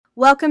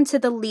Welcome to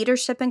the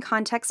Leadership in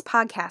Context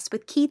podcast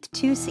with Keith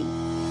Tusey.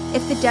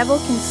 If the devil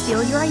can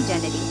steal your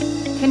identity,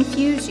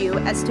 confuse you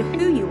as to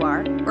who you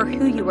are or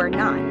who you are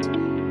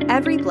not,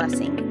 every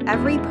blessing,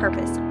 every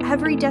purpose,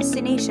 every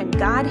destination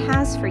God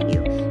has for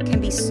you can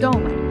be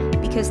stolen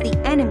because the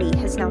enemy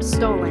has now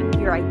stolen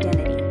your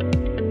identity.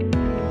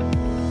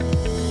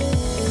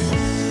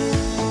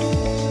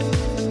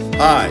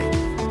 Hi,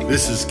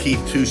 this is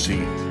Keith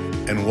Tusey,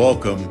 and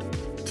welcome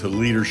to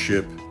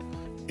Leadership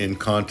in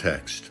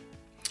Context.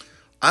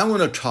 I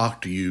want to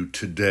talk to you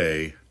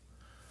today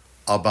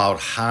about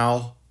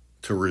how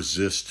to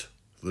resist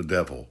the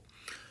devil.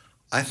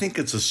 I think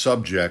it's a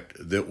subject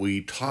that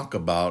we talk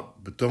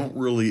about but don't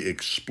really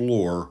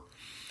explore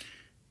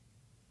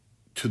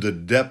to the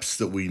depths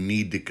that we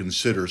need to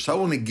consider. So I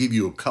want to give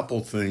you a couple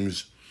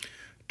things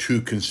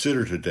to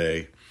consider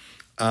today.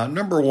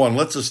 Number one,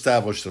 let's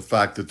establish the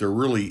fact that there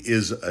really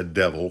is a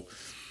devil.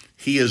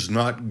 He is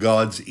not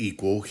God's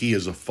equal. He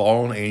is a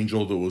fallen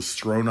angel that was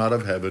thrown out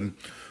of heaven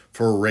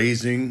for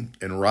raising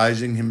and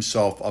rising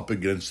himself up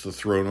against the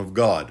throne of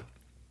God.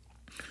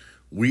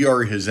 We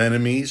are his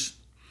enemies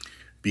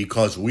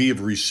because we have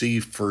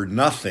received for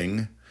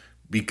nothing,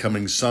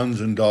 becoming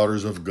sons and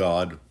daughters of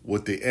God,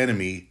 what the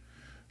enemy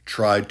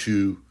tried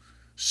to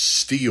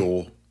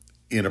steal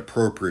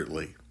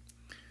inappropriately.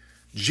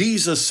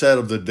 Jesus said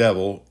of the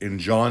devil in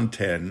John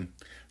 10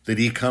 that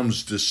he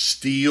comes to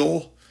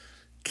steal,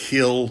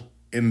 kill,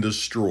 and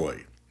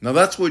destroy. Now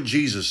that's what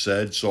Jesus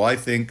said, so I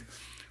think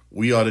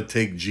we ought to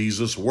take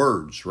Jesus'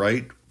 words,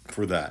 right,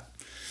 for that.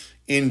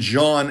 In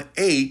John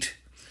 8,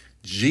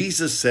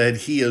 Jesus said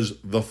he is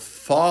the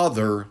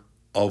father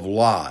of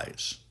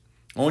lies.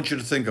 I want you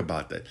to think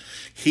about that.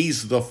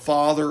 He's the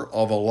father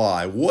of a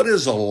lie. What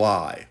is a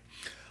lie?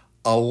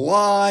 A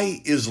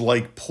lie is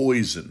like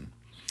poison.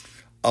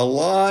 A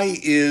lie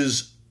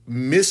is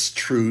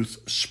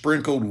mistruth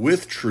sprinkled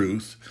with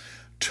truth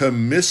to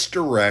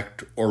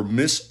misdirect or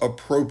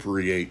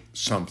misappropriate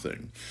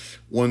something.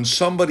 When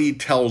somebody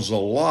tells a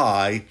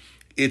lie,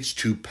 it's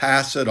to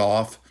pass it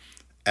off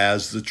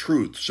as the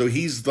truth. So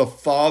he's the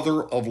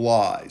father of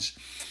lies.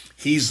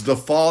 He's the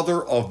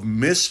father of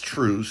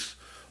mistruths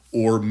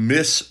or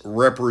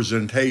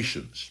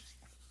misrepresentations.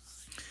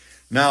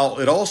 Now,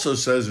 it also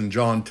says in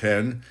John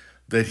 10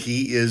 that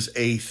he is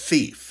a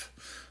thief.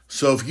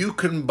 So if you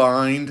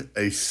combined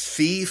a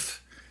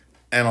thief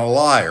and a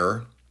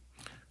liar,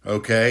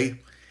 okay,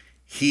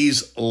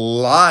 he's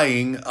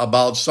lying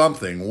about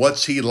something.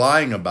 What's he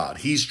lying about?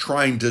 He's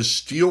trying to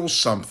steal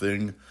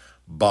something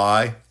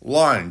by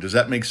lying. Does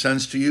that make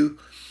sense to you?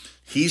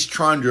 He's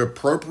trying to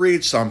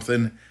appropriate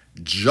something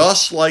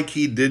just like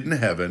he did in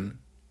heaven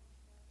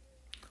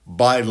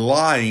by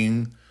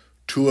lying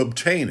to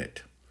obtain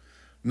it.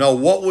 Now,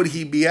 what would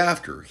he be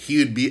after? He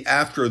would be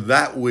after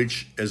that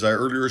which, as I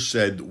earlier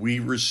said, we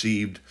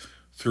received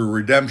through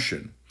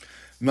redemption.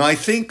 Now, I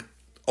think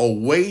a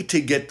way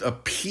to get a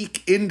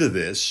peek into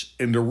this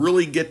and to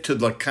really get to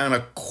the kind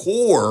of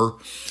core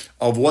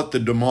of what the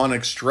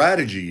demonic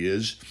strategy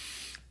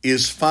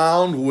is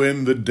found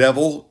when the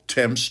devil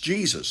tempts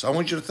Jesus. I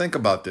want you to think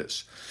about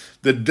this.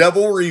 The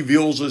devil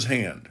reveals his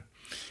hand.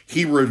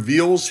 He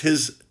reveals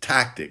his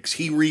tactics.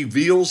 He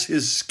reveals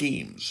his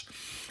schemes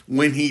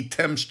when he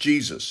tempts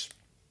Jesus.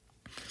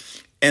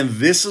 And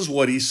this is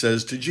what he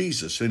says to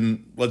Jesus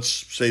in, let's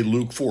say,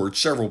 Luke 4.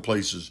 It's several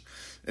places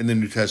in the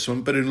New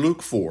Testament, but in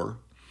Luke 4,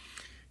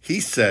 he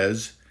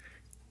says,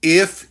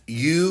 if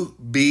you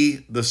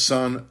be the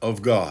Son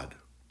of God.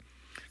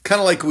 Kind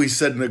of like we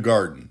said in the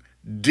garden.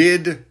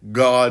 Did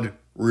God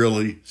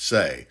really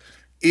say,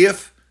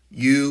 if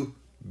you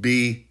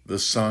be the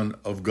Son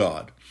of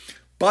God?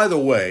 By the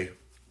way,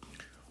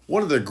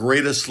 one of the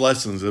greatest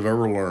lessons I've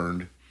ever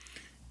learned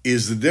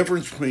is the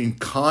difference between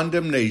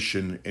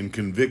condemnation and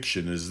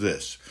conviction is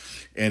this.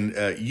 And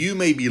you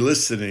may be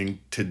listening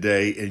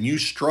today and you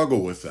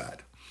struggle with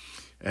that.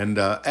 And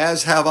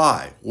as have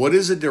I. What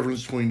is the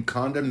difference between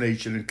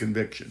condemnation and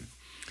conviction?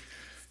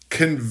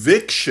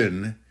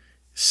 Conviction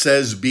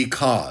says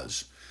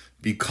because.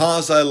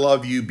 Because I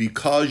love you,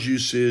 because you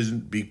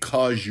sin,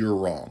 because you're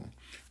wrong.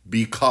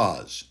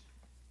 Because.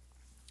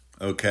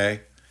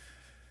 Okay?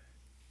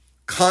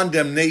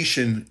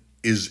 Condemnation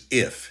is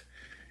if.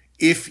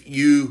 If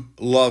you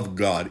love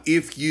God,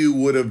 if you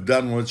would have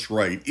done what's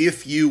right,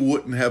 if you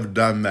wouldn't have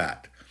done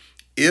that.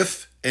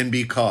 If and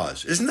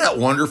because. Isn't that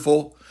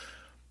wonderful?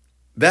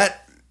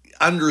 That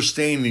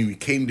understanding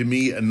came to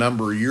me a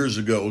number of years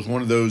ago. It was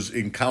one of those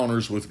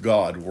encounters with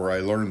God where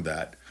I learned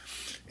that.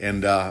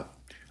 And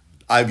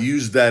I've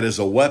used that as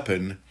a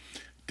weapon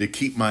to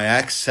keep my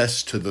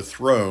access to the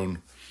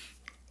throne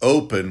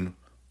open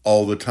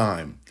all the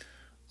time.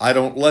 I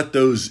don't let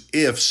those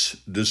ifs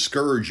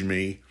discourage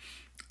me.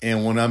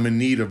 And when I'm in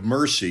need of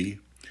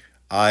mercy,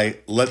 I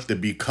let the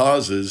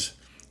becauses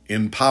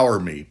empower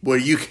me. Well,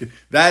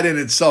 that in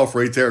itself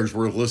right there is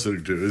worth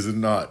listening to, is it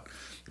not?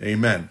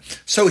 Amen.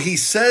 So he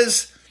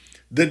says,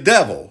 the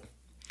devil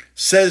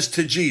says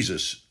to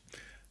Jesus,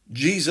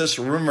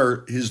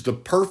 remember, is the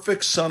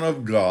perfect Son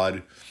of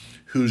God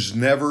who's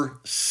never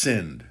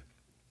sinned.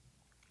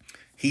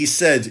 He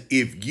says,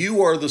 if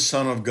you are the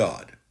Son of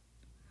God,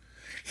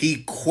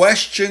 he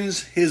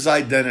questions his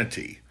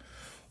identity.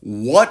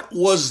 What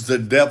was the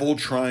devil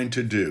trying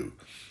to do?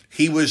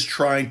 He was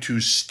trying to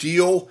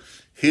steal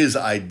his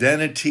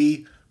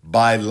identity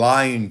by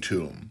lying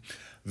to him.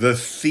 The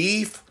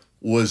thief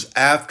was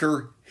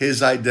after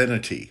his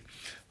identity.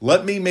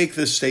 Let me make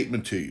this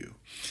statement to you.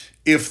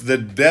 If the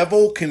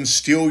devil can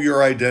steal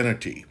your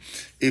identity,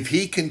 if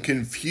he can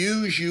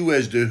confuse you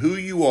as to who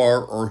you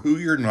are or who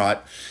you're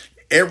not,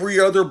 every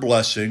other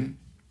blessing,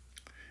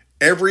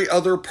 every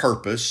other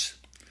purpose,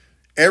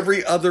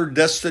 every other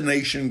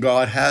destination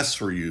God has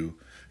for you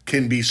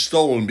can be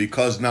stolen,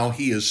 because now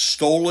he has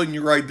stolen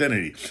your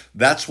identity.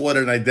 That's what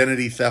an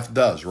identity theft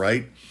does,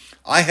 right?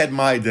 I had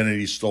my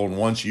identity stolen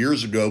once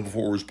years ago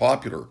before it was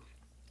popular.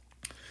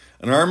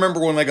 And I remember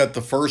when I got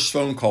the first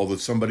phone call that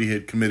somebody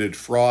had committed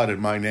fraud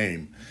in my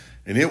name.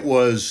 And it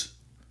was,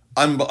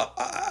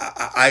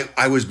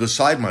 I was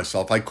beside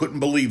myself. I couldn't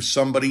believe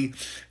somebody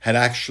had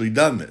actually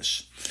done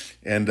this.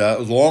 And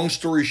long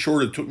story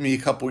short, it took me a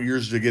couple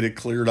years to get it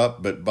cleared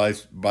up. But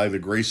by the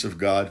grace of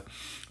God,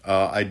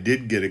 I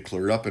did get it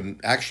cleared up.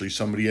 And actually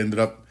somebody ended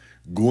up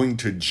going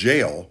to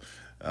jail.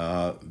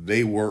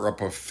 They were a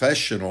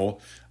professional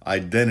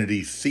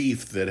identity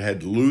thief that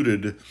had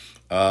looted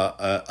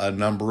a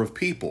number of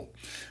people.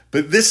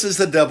 But this is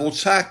the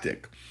devil's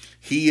tactic.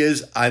 He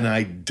is an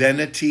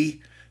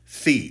identity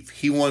thief.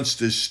 He wants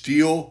to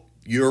steal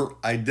your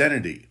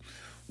identity.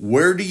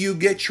 Where do you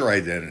get your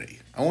identity?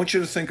 I want you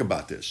to think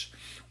about this.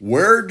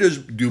 Where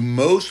do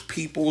most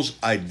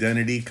people's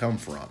identity come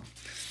from?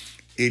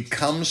 It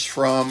comes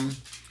from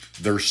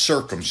their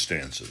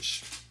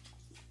circumstances.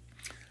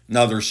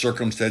 Now, their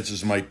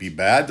circumstances might be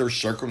bad. Their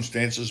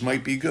circumstances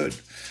might be good.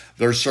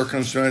 Their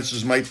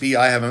circumstances might be,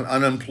 I have an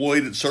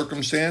unemployed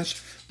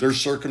circumstance. Their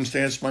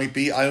circumstance might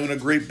be, I own a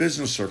great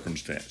business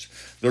circumstance.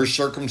 Their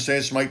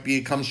circumstance might be,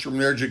 it comes from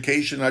their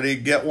education. I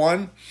didn't get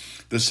one.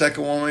 The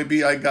second one might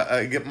be,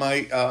 I get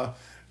my,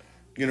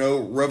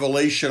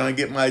 revelation. I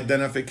get my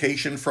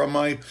identification from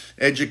my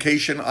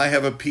education. I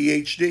have a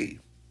PhD.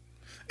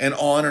 And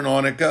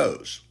on it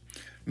goes.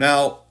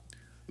 Now,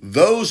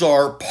 those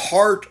are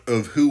part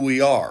of who we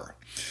are.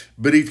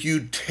 But if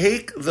you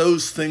take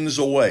those things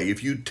away,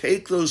 if you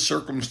take those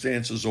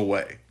circumstances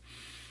away,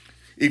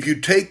 if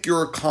you take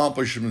your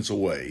accomplishments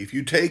away, if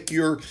you take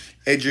your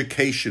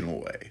education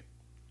away,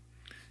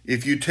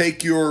 if you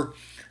take your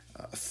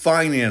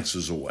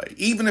finances away,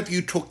 even if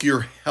you took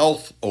your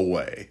health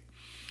away,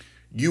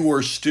 you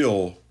are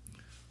still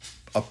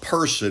a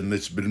person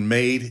that's been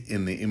made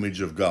in the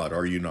image of God,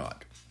 are you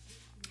not?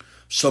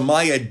 So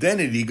my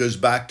identity goes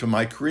back to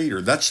my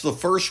Creator. That's the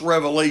first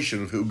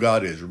revelation of who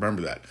God is.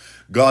 Remember that.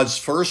 God's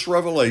first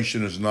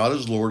revelation is not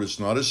as Lord, it's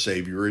not as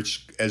Savior,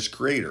 it's as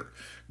Creator.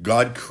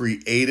 God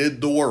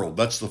created the world.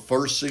 That's the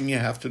first thing you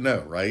have to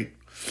know, right?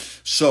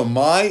 So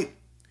my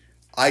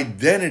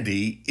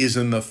identity is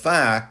in the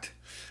fact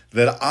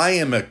that I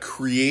am a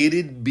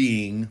created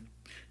being,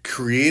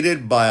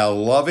 created by a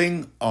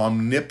loving,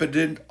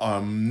 omnipotent,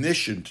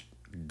 omniscient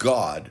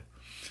God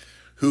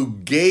who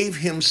gave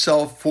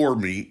himself for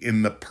me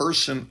in the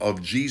person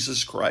of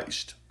Jesus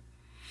Christ.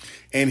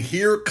 And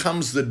here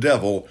comes the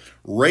devil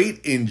right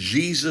in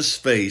Jesus'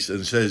 face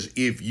and says,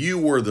 if you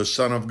were the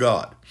Son of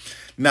God.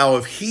 Now,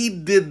 if he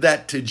did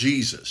that to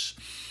Jesus,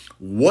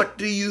 what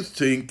do you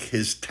think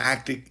his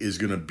tactic is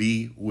going to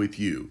be with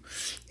you?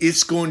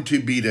 It's going to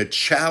be to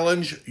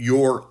challenge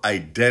your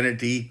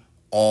identity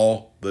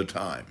all the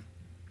time.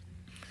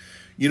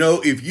 You know,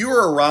 if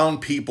you're around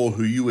people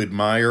who you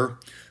admire,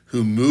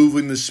 who move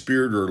in the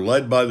Spirit or are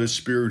led by the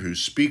Spirit, who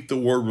speak the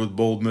word with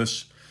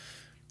boldness,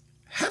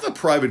 have a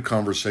private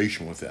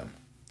conversation with them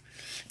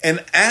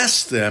and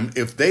ask them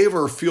if they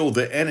ever feel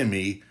the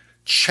enemy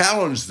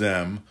challenge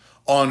them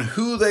on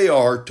who they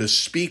are to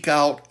speak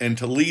out and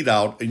to lead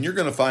out, and you're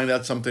going to find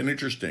out something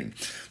interesting.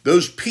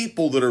 Those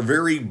people that are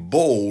very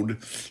bold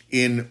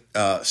in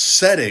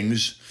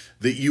settings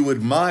that you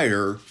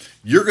admire,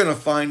 you're going to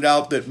find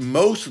out that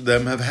most of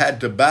them have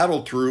had to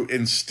battle through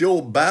and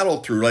still battle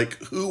through.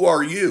 Like, who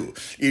are you?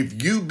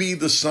 If you be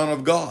the Son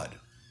of God.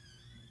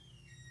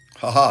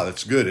 Haha,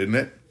 that's good, isn't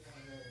it?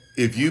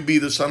 If you be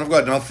the Son of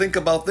God. Now think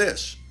about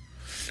this.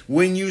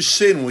 When you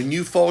sin, when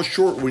you fall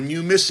short, when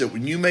you miss it,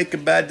 when you make a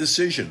bad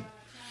decision,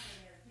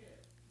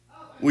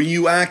 when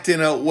you act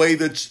in a way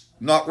that's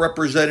not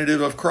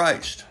representative of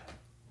Christ,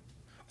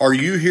 are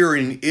you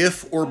hearing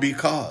if or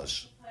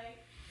because?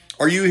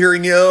 Are you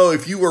hearing,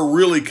 if you were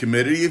really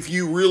committed, if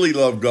you really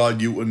love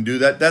God, you wouldn't do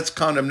that? That's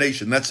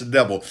condemnation. That's the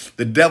devil.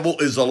 The devil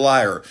is a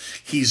liar.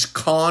 He's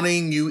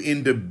conning you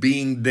into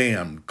being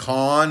damned.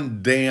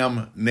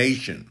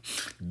 Condemnation.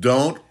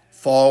 Don't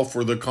fall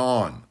for the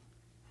con.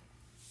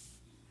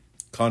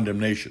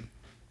 Condemnation.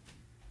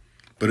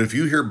 But if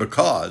you hear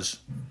because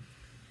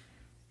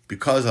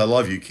I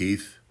love you,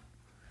 Keith,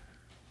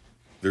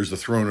 there's a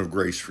throne of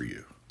grace for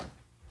you.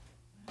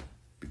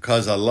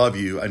 Because I love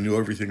you, I knew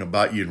everything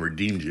about you and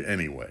redeemed you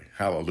anyway.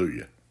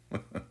 Hallelujah.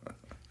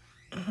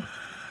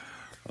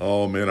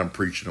 Oh man, I'm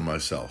preaching to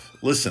myself.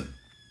 Listen,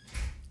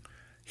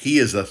 He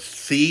is a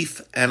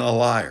thief and a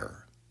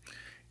liar.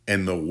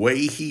 And the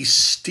way he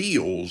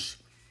steals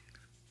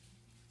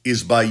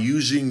is by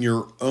using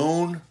your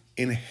own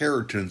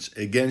inheritance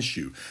against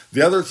you.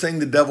 The other thing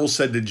the devil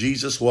said to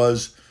Jesus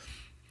was,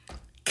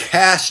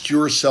 cast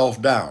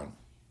yourself down.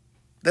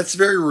 That's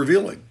very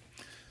revealing.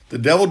 The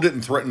devil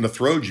didn't threaten to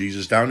throw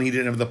Jesus down. He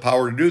didn't have the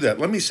power to do that.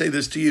 Let me say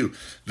this to you.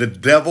 The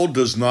devil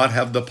does not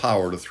have the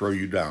power to throw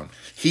you down.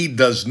 He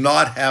does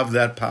not have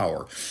that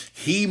power.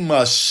 He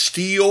must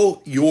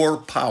steal your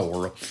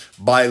power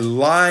by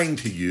lying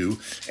to you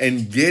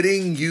and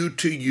getting you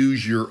to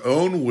use your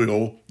own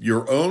will,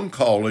 your own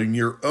calling,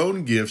 your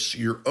own gifts,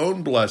 your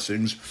own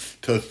blessings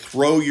to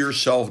throw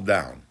yourself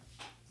down.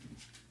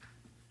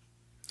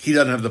 He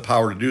doesn't have the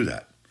power to do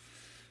that.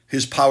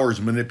 His power is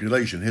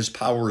manipulation. His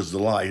power is the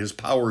lie. His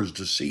power is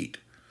deceit.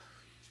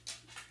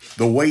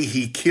 The way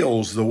he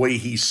kills, the way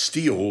he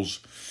steals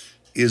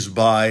is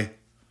by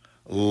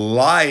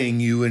lying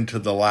you into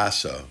the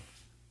lasso.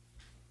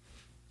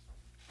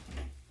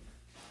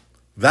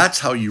 That's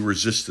how you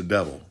resist the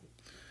devil.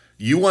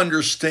 You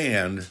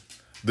understand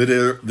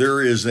that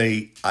there is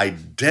an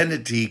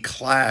identity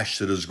clash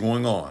that is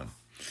going on.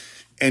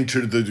 And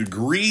to the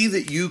degree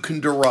that you can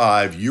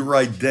derive your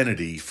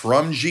identity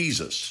from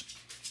Jesus,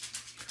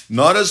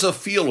 not as a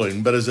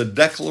feeling, but as a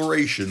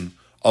declaration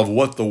of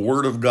what the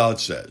Word of God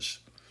says.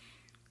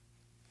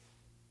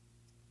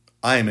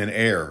 I am an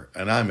heir,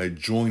 and I'm a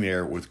joint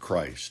heir with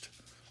Christ.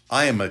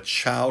 I am a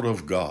child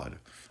of God.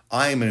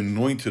 I am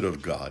anointed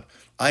of God.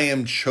 I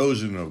am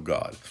chosen of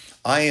God.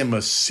 I am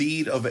a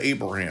seed of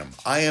Abraham.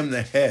 I am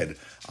the head.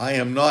 I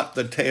am not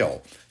the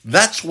tail.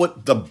 That's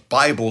what the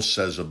Bible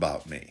says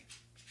about me.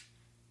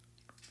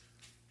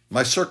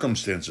 My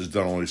circumstances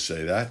don't always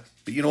say that.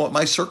 But you know what?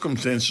 My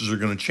circumstances are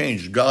going to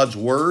change. God's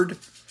word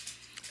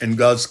and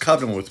God's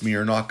covenant with me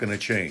are not going to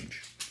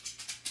change.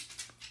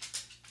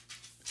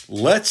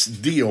 Let's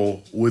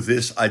deal with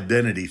this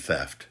identity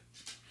theft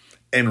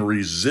and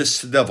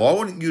resist the devil. I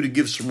want you to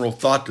give some real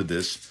thought to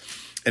this.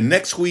 And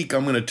next week,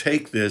 I'm going to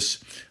take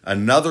this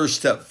another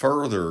step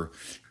further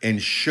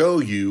and show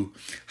you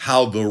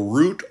how the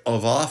root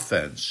of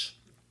offense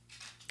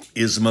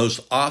is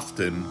most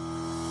often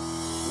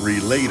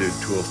related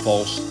to a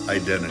false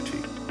identity.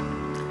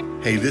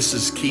 Hey, this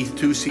is Keith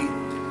Tusey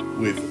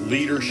with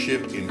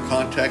Leadership in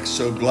Context.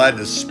 So glad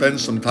to spend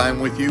some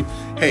time with you.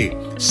 Hey,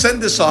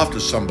 send this off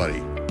to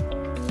somebody.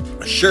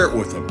 Share it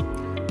with them.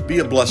 Be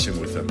a blessing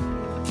with them.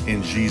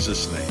 In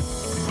Jesus' name.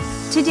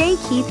 Today,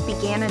 Keith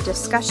began a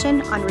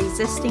discussion on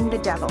resisting the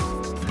devil.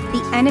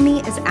 The enemy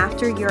is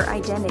after your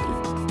identity.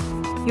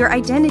 Your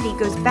identity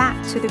goes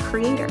back to the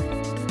Creator.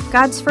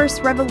 God's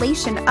first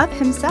revelation of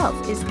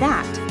Himself is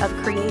that of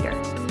Creator.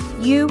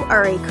 You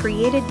are a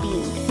created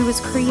being who was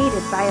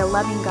created by a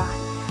loving God,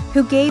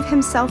 who gave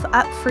Himself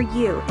up for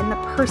you in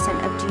the person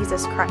of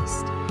Jesus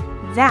Christ.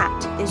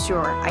 That is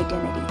your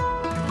identity.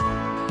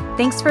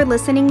 Thanks for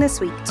listening this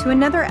week to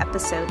another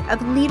episode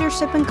of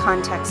Leadership in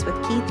Context with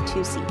Keith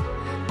Tusey.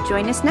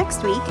 Join us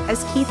next week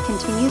as Keith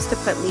continues to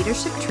put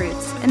leadership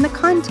truths in the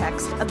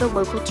context of the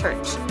local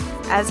church.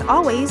 As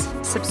always,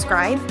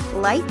 subscribe,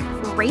 like,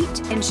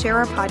 rate, and share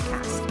our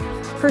podcast.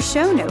 For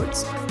show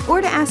notes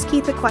or to ask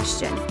Keith a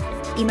question,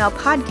 email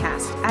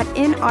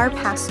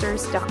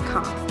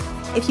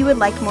podcast@nrpastors.com. If you would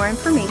like more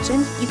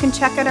information, you can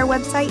check out our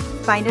website,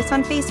 find us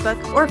on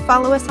Facebook, or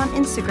follow us on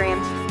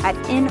Instagram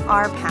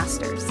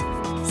 @nrpastors.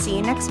 See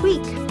you next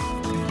week.